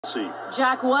See.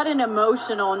 Jack, what an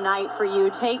emotional night for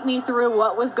you. Take me through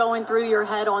what was going through your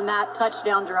head on that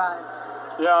touchdown drive.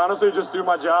 Yeah, honestly, just do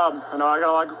my job. I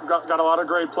got a lot of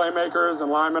great playmakers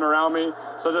and linemen around me,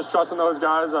 so just trusting those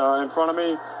guys in front of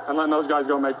me and letting those guys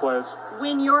go make plays.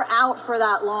 When you're out for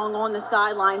that long on the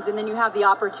sidelines and then you have the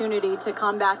opportunity to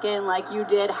come back in like you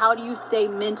did, how do you stay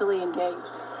mentally engaged?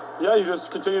 Yeah, you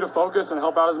just continue to focus and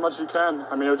help out as much as you can.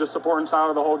 I mean, it was just supporting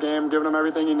Tyler the whole game, giving him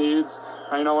everything he needs.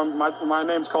 And, you know, when my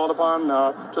name's called upon,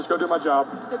 just go do my job.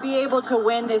 To be able to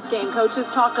win this game, coaches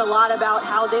talked a lot about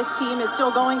how this team is still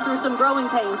going through some growing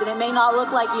pains, and it may not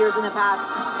look like years in the past.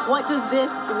 What does this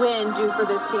win do for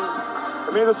this team?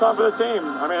 It means a ton for the team.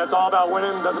 I mean, it's all about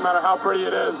winning. Doesn't matter how pretty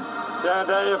it is. At the end of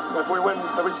the day, if we win,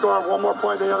 if we score one more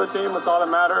point than the other team, that's all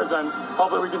that matters, and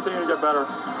hopefully we continue to get better.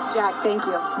 Jack, thank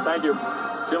you. Thank you.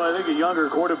 Tim, I think a younger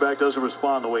quarterback doesn't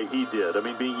respond the way he did. I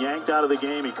mean, being yanked out of the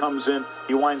game, he comes in,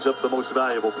 he winds up the most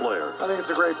valuable player. I think it's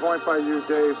a great point by you,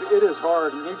 Dave. It is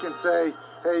hard, and he can say,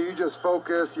 hey, you just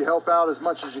focus, you help out as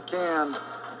much as you can.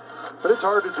 But it's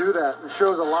hard to do that. It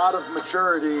shows a lot of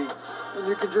maturity, and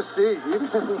you can just see, even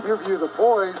in the interview, the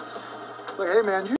poise, it's like, hey, man, you